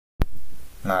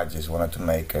And I just wanted to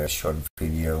make a short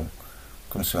video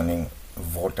concerning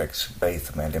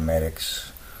Vortex-based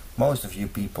mathematics. Most of you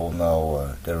people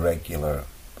know the regular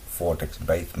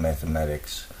Vortex-based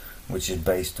mathematics, which is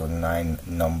based on 9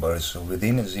 numbers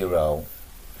within a zero,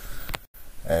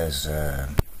 as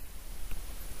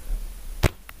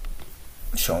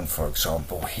shown, for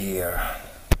example, here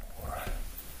or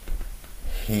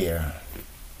here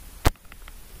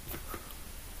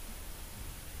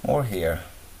or here.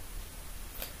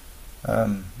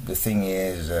 The thing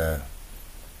is that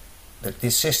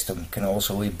this system can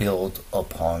also be built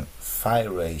upon phi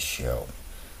ratio.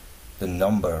 The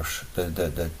numbers,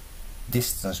 the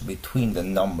distance between the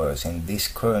numbers in this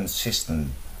current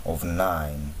system of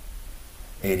 9,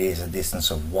 it is a distance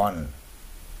of 1.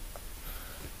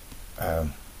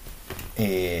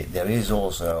 There is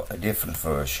also a different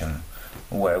version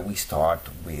where we start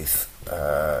with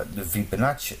the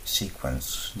Fibonacci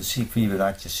sequence. The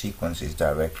Fibonacci sequence is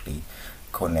directly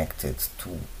connected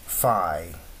to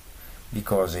phi,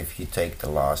 because if you take the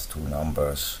last 2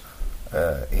 numbers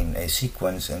in a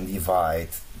sequence and divide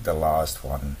the last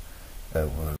one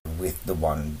with the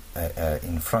one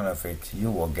in front of it, you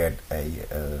will get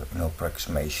an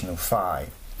approximation of phi.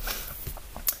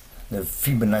 The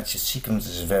Fibonacci sequence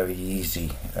is very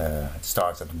easy. It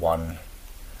starts at 1,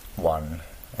 1,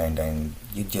 and then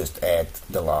you just add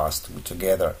the last 2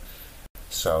 together.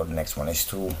 So the next one is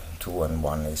 2, 2 and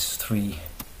 1 is 3,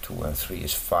 2 and 3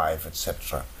 is 5,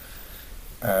 etc.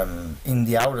 In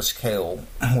the outer scale,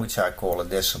 which I call a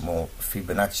decimal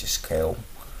Fibonacci scale,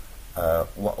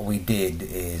 what we did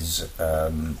is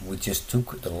we just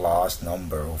took the last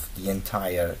number of the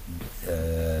entire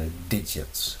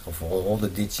digits, of all the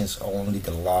digits, only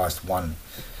the last one.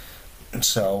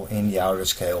 So in the outer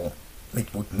scale,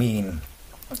 it would mean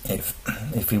if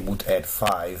we would add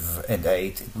 5 and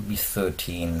 8, it would be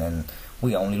 13, and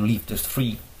we only leave the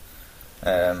 3.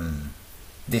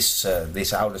 This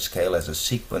outer scale has a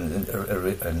sequence,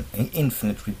 an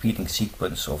infinite repeating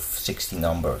sequence of 60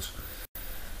 numbers.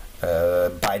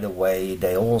 By the way,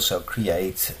 they also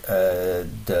create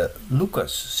the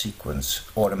Lucas sequence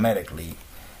automatically,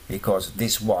 because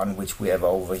this one which we have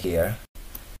over here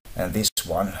and this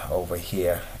one over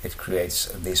here, it creates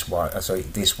this one,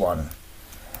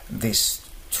 this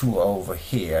 2 over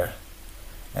here,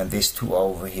 and this 2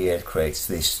 over here, it creates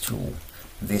this 2,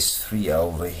 this 3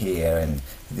 over here, and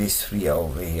this 3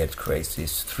 over here, it creates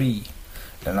this 3.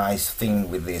 The nice thing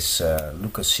with this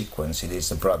Lucas sequence, it is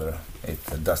the brother. It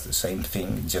does the same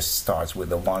thing. It just starts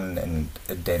with a 1 and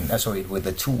then with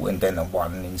a 2 and then a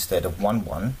 1 instead of 1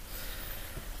 1.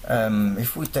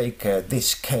 If we take this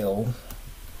scale,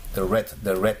 the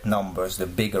red numbers, the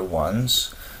bigger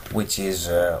ones, which is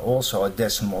also a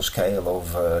decimal scale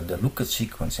of the Lucas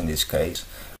sequence in this case,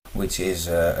 which is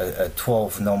a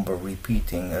 12 number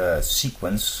repeating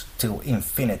sequence till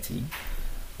infinity.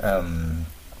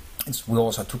 We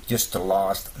also took just the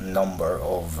last number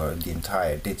of the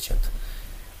entire digit.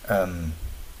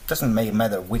 Doesn't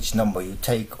matter which number you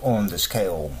take on the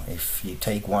scale. If you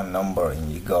take one number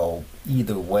and you go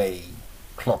either way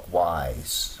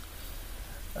clockwise,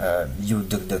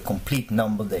 the complete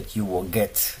number that you will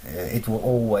get, it will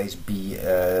always be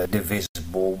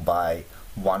divisible by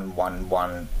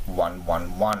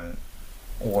 111,111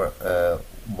 or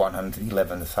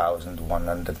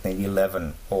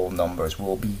 111,111. All numbers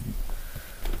will be.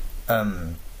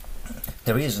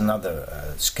 There is another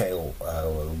scale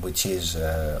which is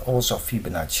also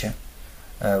Fibonacci,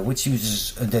 which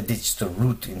uses the digital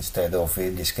root instead of,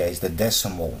 in this case, the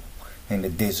decimal. In the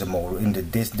decimal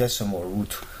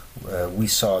root, we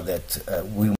saw that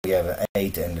when we have an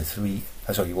 8 and a 3,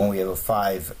 when we have a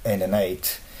 5 and an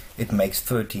 8, it makes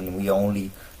 13. We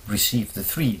only receive the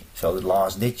 3, so the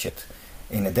last digit.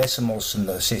 In a decimal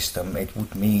system, it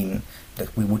would mean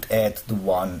that we would add the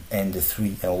 1 and the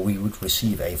 3, and we would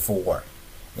receive a 4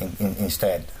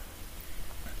 instead,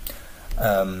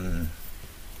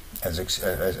 as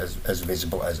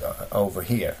visible as over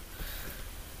here.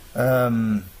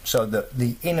 So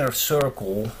the inner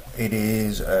circle, it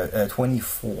is a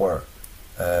 24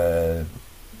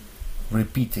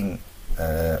 repeating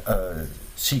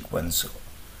sequence.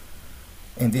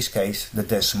 In this case, the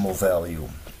decimal value.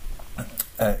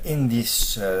 In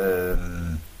this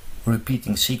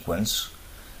repeating sequence,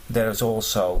 there is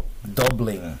also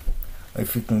doubling.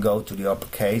 If you can go to the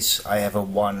uppercase, I have a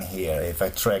 1 here. If I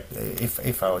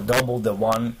double the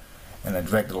 1 and I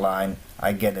drag the line,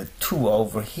 I get a 2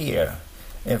 over here.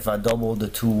 If I double the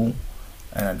 2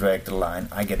 and I drag the line,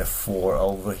 I get a 4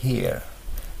 over here.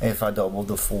 If I double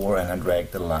the 4 and I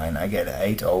drag the line, I get an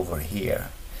 8 over here.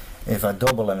 If I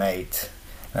double an 8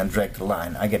 and drag the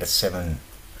line, I get a 7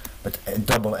 but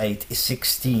double 8 is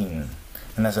 16.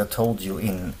 And as I told you,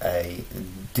 in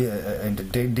the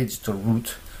digital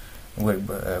root, where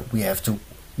we have to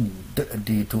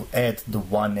add the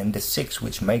 1 and the 6,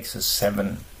 which makes us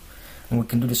 7. And we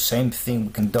can do the same thing.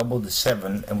 We can double the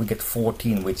 7 and we get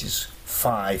 14, which is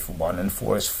 5. 1 and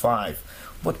 4 is 5.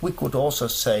 But we could also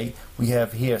say we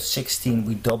have here 16,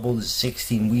 we double the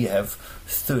 16, we have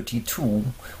 32,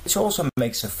 which also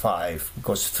makes a 5,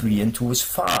 because 3 and 2 is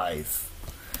 5.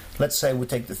 Let's say we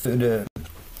take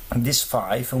this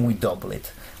 5 and we double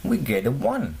it, we get a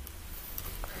 1.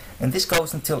 And this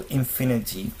goes until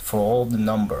infinity for all the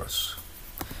numbers.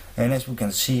 And as we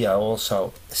can see, I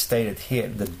also stated here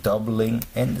the doubling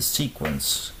and the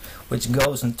sequence, which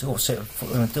goes until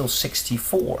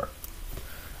 64.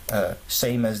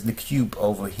 Same as the cube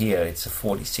over here, it's a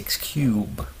 46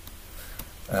 cube.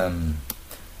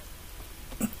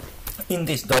 In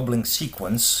this doubling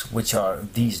sequence, which are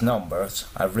these numbers,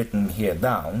 I've written here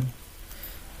down,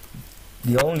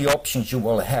 the only options you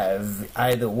will have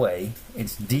either way,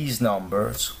 it's these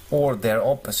numbers or their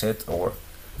opposite, or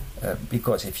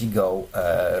because if you go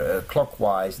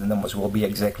clockwise, the numbers will be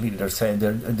exactly the same,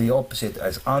 the opposite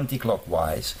as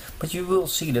anti-clockwise, but you will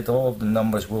see that all of the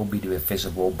numbers will be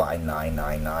divisible by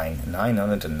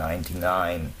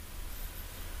 999,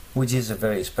 which is a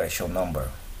very special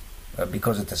number,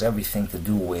 because it has everything to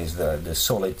do with the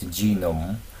solid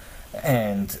genome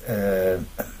and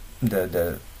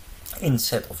the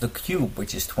inset of the cube,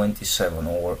 which is 27,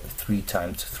 or 3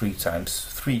 times 3 times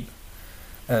 3.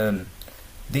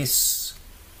 This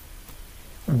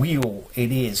wheel,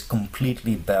 it is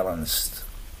completely balanced.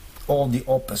 All the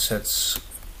opposites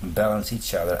balance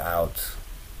each other out.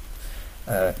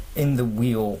 In the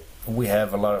wheel we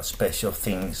have a lot of special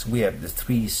things. We have the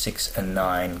 3, 6 and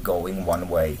 9 going one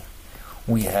way.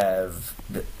 We have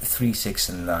the 3, 6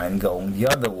 and 9 going the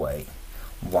other way.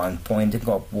 One pointing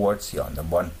upwards, the other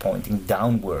one pointing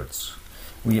downwards.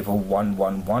 We have a 1,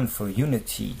 1, 1 for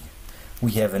unity.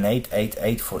 We have an 8, 8,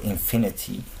 8 for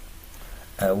infinity.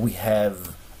 We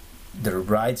have the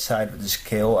right side of the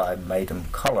scale. I made them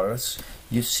colors.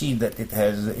 You see that it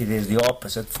is the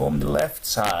opposite from the left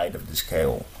side of the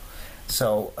scale.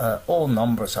 So all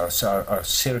numbers are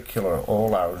circular.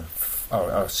 All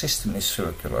our system is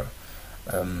circular.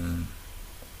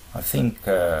 I think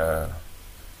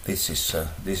this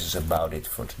is about it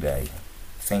for today.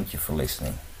 Thank you for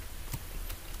listening.